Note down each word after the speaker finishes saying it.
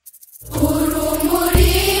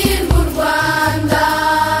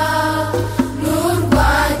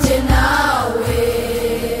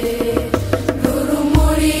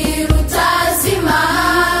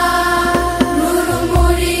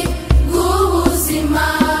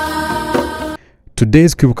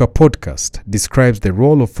Today's Kwibuka podcast describes the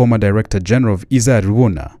role of former Director General of ISAR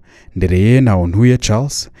Rubona, Ndereyehe Ntahontuye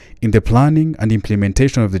Charles, in the planning and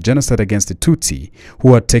implementation of the genocide against the Tutsi,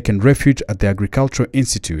 who had taken refuge at the Agricultural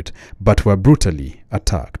Institute but were brutally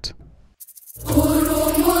attacked.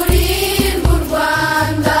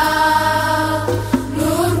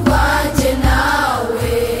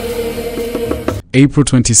 April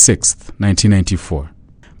 26, 1994.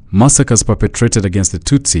 Massacres perpetrated against the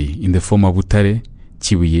Tutsi in the former Butare,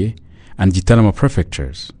 Kibuye, and Gitarama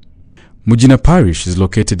prefectures. Mugina Parish is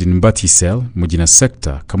located in Mbati Cell, Mugina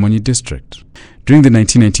Sector, Kamonyi District. During the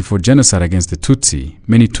 1994 genocide against the Tutsi,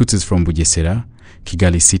 many Tutsis from Bugesera,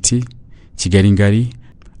 Kigali City, Kigali,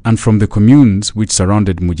 and from the communes which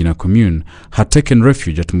surrounded Mugina Commune had taken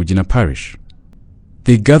refuge at Mugina Parish.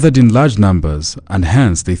 They gathered in large numbers, and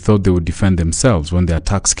hence they thought they would defend themselves when the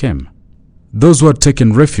attacks came. Those who had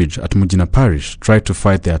taken refuge at Mugina Parish tried to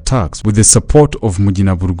fight the attacks with the support of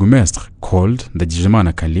Mugina Burgomestre, called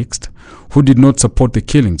Ndagijimana Calixte, who did not support the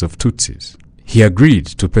killings of Tutsis. He agreed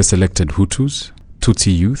to pay selected Hutus,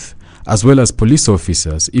 Tutsi youth, as well as police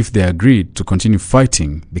officers if they agreed to continue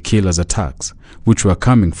fighting the killers' attacks, which were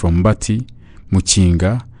coming from Mbati,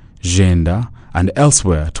 Muchinga, Jenda, and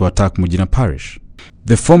elsewhere to attack Mugina Parish.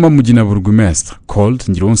 The former Mugina Burgomestre, called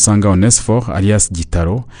Ndereyehe Ntahontuye alias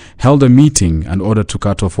Gitaro, held a meeting and ordered to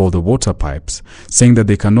cut off all the water pipes, saying that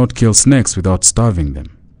they cannot kill snakes without starving them.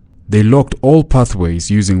 They locked all pathways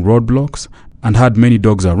using roadblocks and had many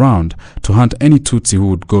dogs around to hunt any Tutsi who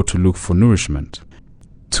would go to look for nourishment.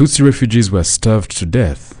 Tutsi refugees were starved to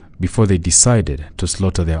death before they decided to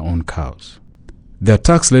slaughter their own cows. The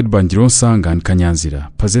attacks led by Ndereyehe and Kanyanzira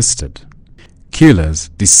persisted. Killers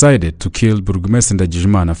decided to kill Burgomestre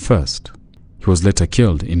Ndagijimana first. He was later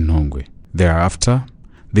killed in Ntongwe. Thereafter,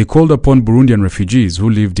 they called upon Burundian refugees who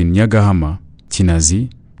lived in Nyagahama, Kinazi,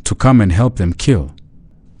 to come and help them kill.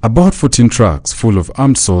 About 14 trucks full of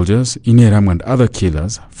armed soldiers, Interahamwe and other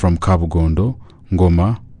killers from Kabugondo,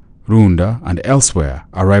 Ngoma, Runda, and elsewhere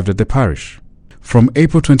arrived at the parish. From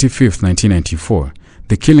April 25, 1994,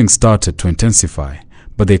 the killings started to intensify,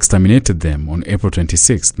 but they exterminated them on April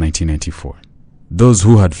 26, 1994. Those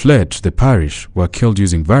who had fled to the parish were killed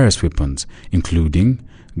using various weapons, including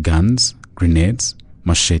guns, grenades,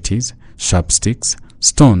 machetes, sharp sticks,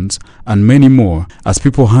 stones, and many more, as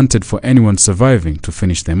people hunted for anyone surviving to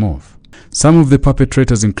finish them off. Some of the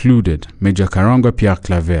perpetrators included Major Karangwa Pierre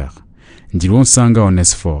Claver, Ndereyehe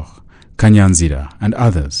Onesphore, Kanyanzira, and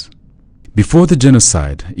others. Before the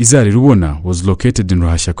genocide, ISAR Rubona was located in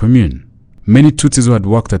Ruhasha commune. Many Tutsis who had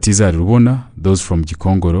worked at ISAR Rubona, those from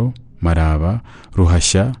Gikongoro, Maraba,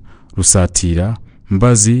 Ruhasha, Rusatira,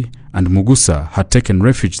 Mbazi, and Mugusa had taken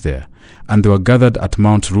refuge there, and they were gathered at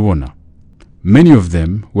Mount Rubona. Many of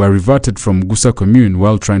them were reverted from Mugusa commune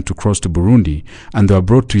while trying to cross to Burundi, and they were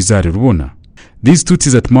brought to ISAR Rubona. These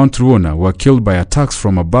Tutsis at Mount Rubona were killed by attacks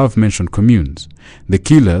from above-mentioned communes. The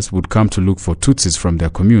killers would come to look for Tutsis from their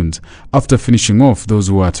communes after finishing off those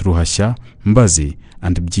who were at Ruhasha, Mbazi,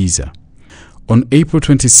 and Bjiza. On April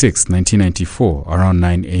 26, 1994, around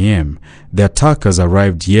 9 a.m., the attackers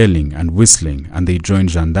arrived yelling and whistling, and they joined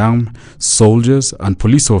gendarmes, soldiers, and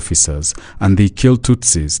police officers, and they killed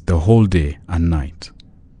Tutsis the whole day and night.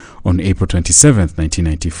 On April 27,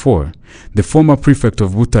 1994, the former prefect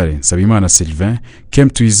of Butare, Sabimana Sylvain, came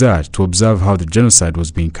to ISAR to observe how the genocide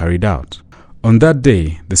was being carried out. On that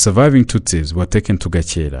day, the surviving Tutsis were taken to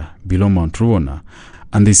Gachera, below Mount Rubona,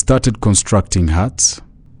 and they started constructing huts,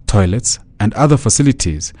 toilets, and other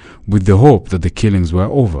facilities with the hope that the killings were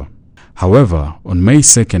over. However, on May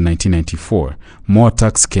 2, 1994, more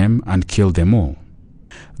attacks came and killed them all.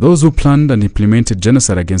 Those who planned and implemented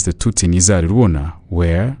genocide against the Tutsi in ISAR Rubona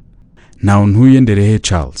were Ndereyehe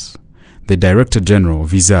Charles, the Director General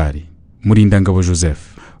of ISAR, Murindangabo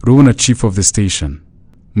Joseph, Rubona Chief of the Station,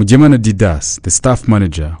 Mujemana Didas, the Staff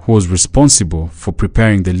Manager who was responsible for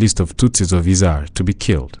preparing the list of Tutsis of ISAR to be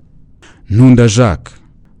killed, Ntunda Jacques,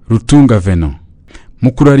 Rutunga Venon,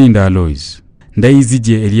 Mukurarinda Alois,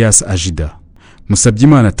 Ndayizige Elias Ajida,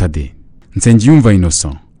 Musabyimana Tade, Nsengiyumva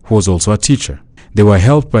Innocent, who was also a teacher. They were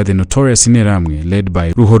helped by the notorious Interahamwe led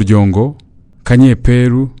by Ruhoryongo,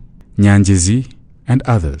 Kanyeperu, Nyangezi, and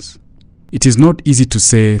others. It is not easy to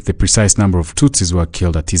say the precise number of Tutsis were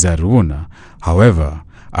killed at ISAR Rubona. However,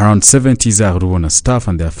 around 70 ISAR Rubona staff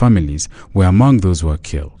and their families were among those who were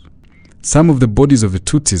killed. Some of the bodies of the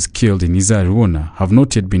Tutsis killed in ISAR Rubona have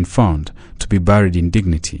not yet been found to be buried in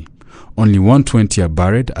dignity. Only 120 are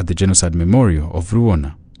buried at the Genocide Memorial of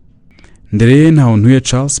Rubona. Ndereyehe Ntahontuye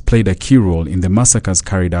Charles played a key role in the massacres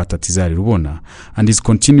carried out at ISAR Rubona and is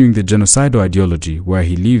continuing the genocidal ideology where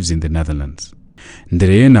he lives in the Netherlands.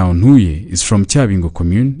 Ndereyehe Ntahontuye is from Cyabingo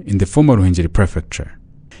commune in the former Ruhengeri prefecture.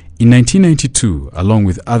 In 1992, along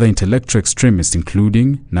with other intellectual extremists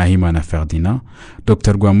including Nahimana Ferdinand,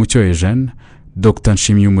 Dr. Rwamucyo Eugene, Dr.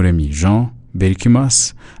 Nshimyumuremyi Jean,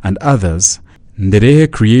 Berkimas, and others,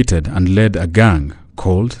 Ndereyehe created and led a gang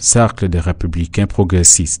called Cercle des Républicains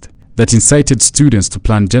Progressistes that incited students to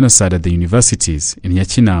plan genocide at the universities in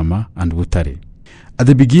Nyakinama and Butare. At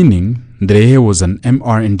the beginning, Ndereyehe was an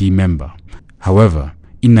MRND member. However,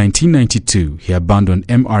 in 1992, he abandoned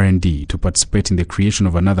MRND to participate in the creation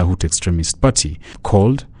of another Hutu extremist party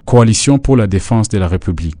called Coalition pour la Défense de la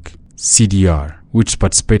République, CDR, which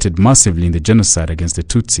participated massively in the genocide against the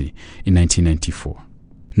Tutsi in 1994.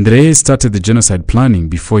 Ndereyehe started the genocide planning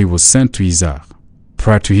before he was sent to ISAR.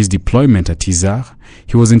 Prior to his deployment at ISAR,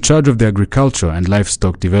 he was in charge of the Agriculture and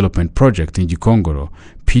Livestock Development Project in Gikongoro,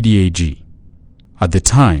 PDAG. At the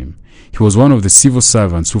time, he was one of the civil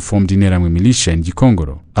servants who formed Interahamwe militia in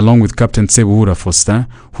Gikongoro, along with Captain Sebuhura Faustin,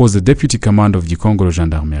 who was the deputy commander of Gikongoro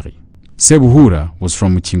Gendarmerie. Sebuhura was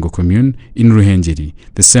from Mukingo commune in Ruhengeri,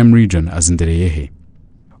 the same region as Ndereyehe.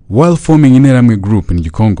 While forming Interahamwe group in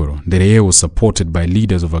Gikongoro, Ndereyehe was supported by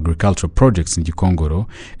leaders of agricultural projects in Gikongoro,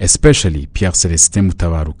 especially Pierre Celestin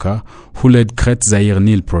Mutabaruka, who led Crete Zaire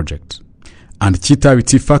Nil project, and Kitabi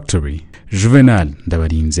Tea Factory, Juvenal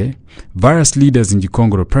Ndabarinze, various leaders in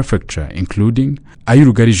Gikongoro prefecture including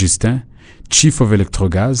Ayurugari Justin, chief of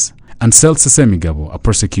Electrogaz, and Selse Semigabo, a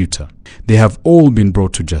prosecutor. They have all been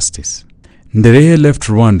brought to justice. Ndereyehe left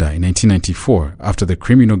Rwanda in 1994 after the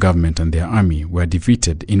criminal government and their army were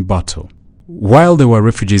defeated in battle. While they were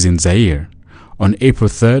refugees in Zaire, on April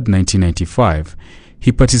 3, 1995,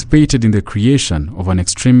 he participated in the creation of an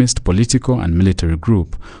extremist political and military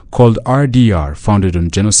group called RDR, founded on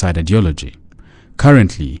genocide ideology.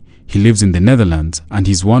 Currently, he lives in the Netherlands and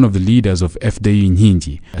he's one of the leaders of FDU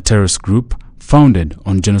Inkingi, a terrorist group founded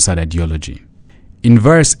on genocide ideology. In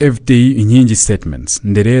various FDU Inkingi statements,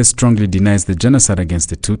 Ndereyehe strongly denies the genocide against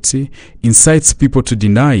the Tutsi, incites people to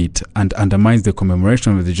deny it, and undermines the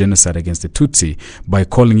commemoration of the genocide against the Tutsi by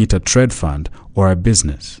calling it a trade fund or a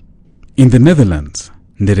business. In the Netherlands,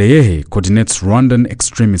 Ndereyehe coordinates Rwandan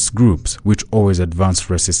extremist groups which always advance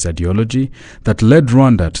racist ideology that led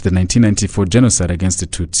Rwanda to the 1994 genocide against the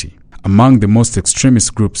Tutsi. Among the most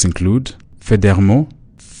extremist groups include FEDERMO,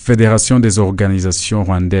 Fédération des Organisations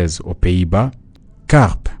Rwandaises aux Pays-Bas,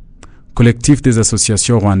 CARP, Collectif des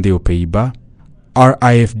Associations Rwandais aux Pays-Bas,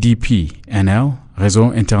 RIFDP-NL,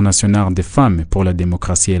 Réseau International des Femmes pour la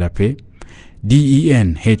Démocratie et la Paix,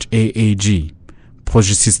 DENHAAG,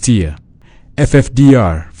 Projustistia,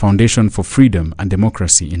 FFDR, Foundation for Freedom and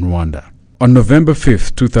Democracy in Rwanda. On November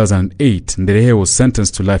 5, 2008, Ndereyehe was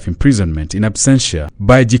sentenced to life imprisonment in absentia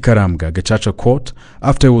by Gikaramga Gacaca Court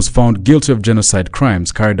after he was found guilty of genocide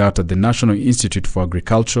crimes carried out at the National Institute for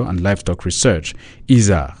Agriculture and Livestock Research,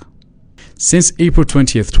 ISAR. Since April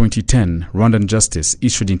 20, 2010, Rwandan Justice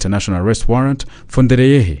issued international arrest warrant for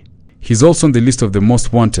Ndereyehe. He is also on the list of the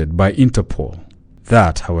most wanted by Interpol.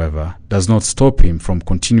 That, however, does not stop him from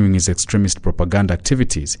continuing his extremist propaganda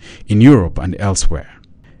activities in Europe and elsewhere.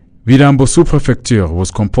 Birambo Sub-Prefecture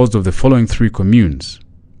was composed of the following three communes: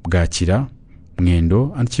 Bwakira,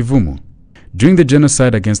 Mwendo, and Kivumu. During the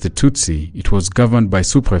genocide against the Tutsi, it was governed by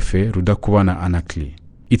Sous-Prefet Rudakubana Anakli.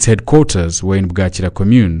 Its headquarters were in Bwakira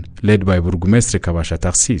commune, led by Burgumestre Kabasha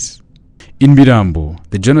Tarsis. In Birambo,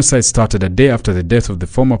 the genocide started a day after the death of the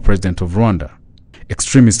former president of Rwanda.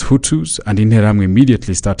 Extremist Hutus and Interahamwe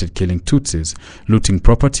immediately started killing Tutsis, looting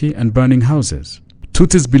property and burning houses.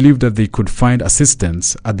 Tutsis believed that they could find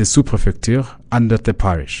assistance at the Sub-Prefecture and at the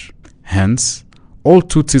parish. Hence, all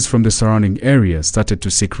Tutsis from the surrounding area started to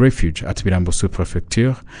seek refuge at Birambo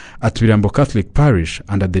Sub-Prefecture, at Birambo Catholic Parish,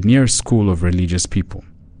 and at the nearest school of religious people.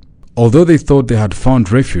 Although they thought they had found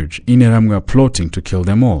refuge, Interahamwe were plotting to kill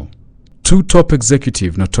them all. Two top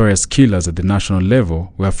executive notorious killers at the national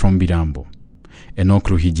level were from Birambo: Enoch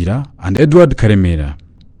Ruhigira and Edward Karemera.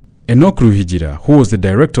 Enoch Ruhigira, who was the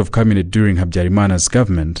director of cabinet during Habyarimana's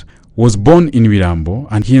government, was born in Birambo,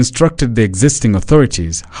 and he instructed the existing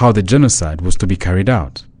authorities how the genocide was to be carried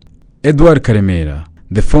out. Edward Karemera,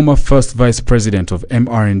 the former first vice president of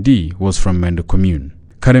MRND, was from Mwendo commune.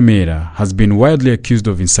 Karemera has been widely accused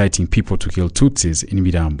of inciting people to kill Tutsis in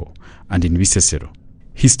Birambo and in Bisesero.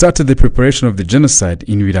 He started the preparation of the genocide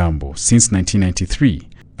in Birambo since 1993,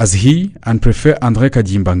 as he and Prefet André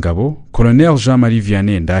Kajimbangabo, Colonel Jean-Marie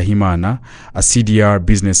Vianney Ndahimana, a CDR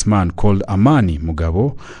businessman called Amani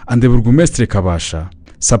Mugabo, and the Burgumestre Kabasha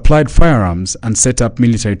supplied firearms and set up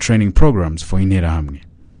military training programs for Interahamwe.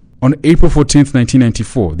 On April 14,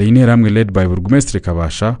 1994, the Interahamwe led by Burgumestre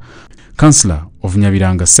Kabasha Councillor of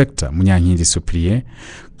Nyabiranga Sector, Munyankindi Cyprien,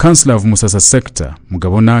 Councillor of Musasa Sector,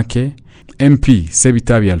 Mugabonake, MP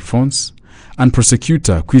Sebitabi Alphonse, and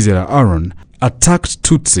Prosecutor Kwizera Aaron attacked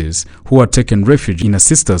Tutsis who had taken refuge in a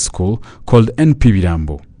sister school called NP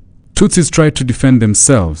Birambo. Tutsis tried to defend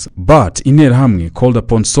themselves, but Interahamwe called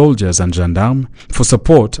upon soldiers and gendarmes for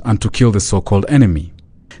support and to kill the so-called enemy.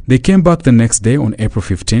 They came back the next day on April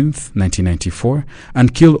 15th, 1994,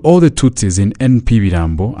 and killed all the Tutsis in NP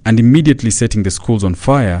Birambo and immediately setting the schools on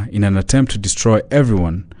fire in an attempt to destroy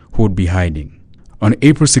everyone who would be hiding. On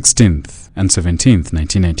April 16th and 17th,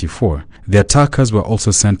 1994, the attackers were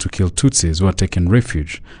also sent to kill Tutsis who had taken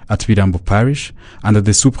refuge at Birambo Parish and at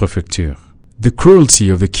the sous-prefecture. The cruelty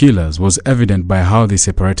of the killers was evident by how they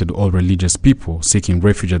separated all religious people seeking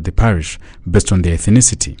refuge at the parish based on their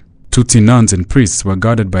ethnicity. Tutsi nuns and priests were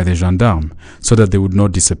guarded by the gendarmes so that they would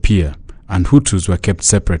not disappear, and Hutus were kept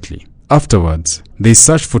separately. Afterwards, they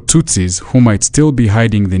searched for Tutsis who might still be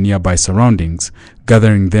hiding in the nearby surroundings,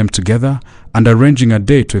 gathering them together and arranging a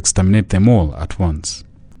day to exterminate them all at once.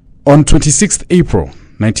 On 26th April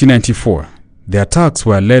 1994, the attacks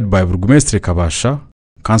were led by Burgomestre Kabasha,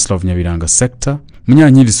 Councillor of Nyabiranga Sector,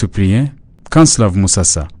 Munyankindi Cyprien, Councillor of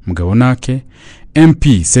Musasa Mugabonake,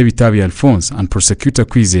 MP Sebitabi Alphonse, and Prosecutor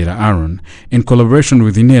Kwizera Aaron, in collaboration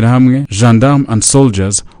with Interahamwe, gendarmes and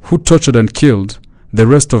soldiers who tortured and killed the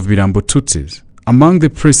rest of Birambo Tutsis. Among the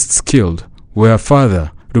priests killed were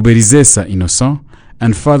Father Ruberizesa Innocent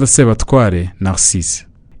and Father Sebatware Narcisse.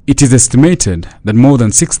 It is estimated that more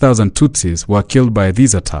than 6,000 Tutsis were killed by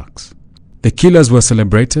these attacks. The killers were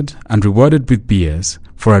celebrated and rewarded with beers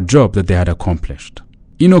for a job that they had accomplished.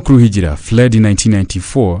 Enoch Ruhijira fled in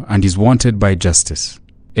 1994 and is wanted by justice.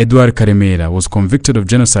 Edouard Karemera was convicted of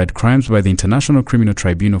genocide crimes by the International Criminal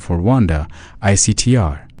Tribunal for Rwanda,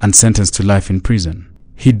 ICTR, and sentenced to life in prison.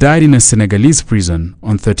 He died in a Senegalese prison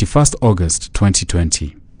on 31st August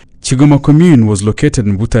 2020. Kigoma Commune was located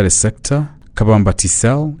in Butare Sector, Kabamba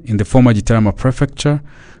Tisel, in the former Gitarama Prefecture,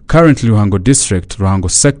 currently Ruhango District,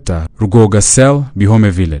 Ruhango Sector, Rugoga Cell,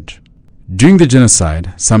 Bihome Village. During the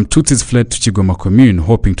genocide, some Tutsis fled to Kigoma Commune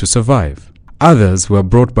hoping to survive. Others were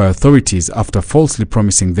brought by authorities after falsely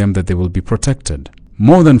promising them that they will be protected.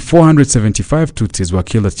 More than 475 Tutsis were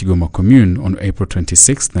killed at Kigoma Commune on April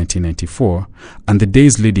 26, 1994, and the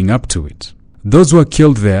days leading up to it. Those who were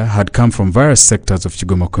killed there had come from various sectors of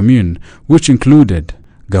Kigoma Commune, which included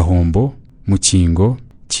Gahombo, Mukingo,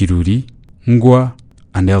 Kiruri, Ngwa,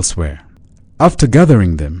 and elsewhere. After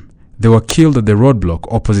gathering them, they were killed at the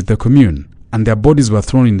roadblock opposite the commune, and their bodies were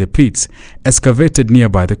thrown in the pits excavated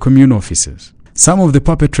nearby the commune offices. Some of the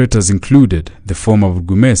perpetrators included the former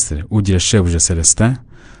Burgomestre Ugira Shebuja Celestin,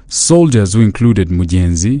 soldiers who included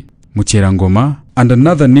Mugenzi, Mucherangoma, and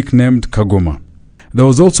another nicknamed Kagoma. There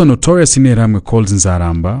was also a notorious Interahamwe called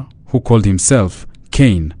Nzaramba, who called himself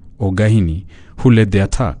Cain or Gahini, who led the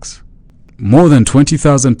attacks. More than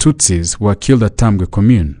 20,000 Tutsis were killed at Tambwe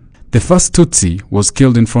Commune. The first Tutsi was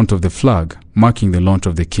killed in front of the flag, marking the launch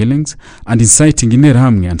of the killings and inciting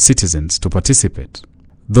Interahamwe and citizens to participate.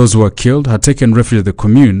 Those who were killed had taken refuge at the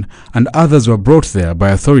commune, and others were brought there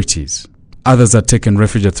by authorities. Others had taken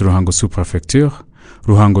refuge at Ruhango Sous-Prefecture,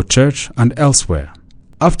 Ruhango Church, and elsewhere.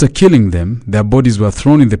 After killing them, their bodies were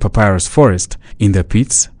thrown in the papyrus forest, in the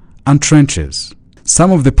pits, and trenches.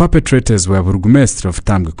 Some of the perpetrators were Burgomestre of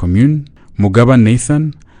Tambwe Commune, Mugaba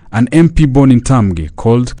Nathan, an MP born in Tambwe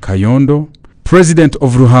called Kayondo, President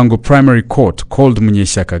of Ruhango Primary Court called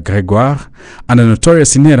Munyeshyaka Grégoire, and a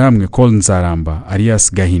notorious Interahamwe called Nzaramba alias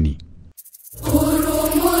Gahini.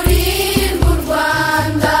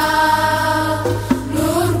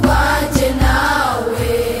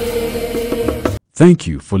 Thank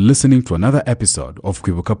you for listening to another episode of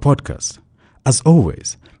Kwibuka Podcast. As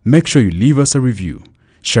always, make sure you leave us a review,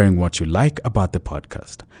 sharing what you like about the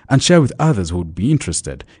podcast, and share with others who would be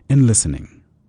interested in listening.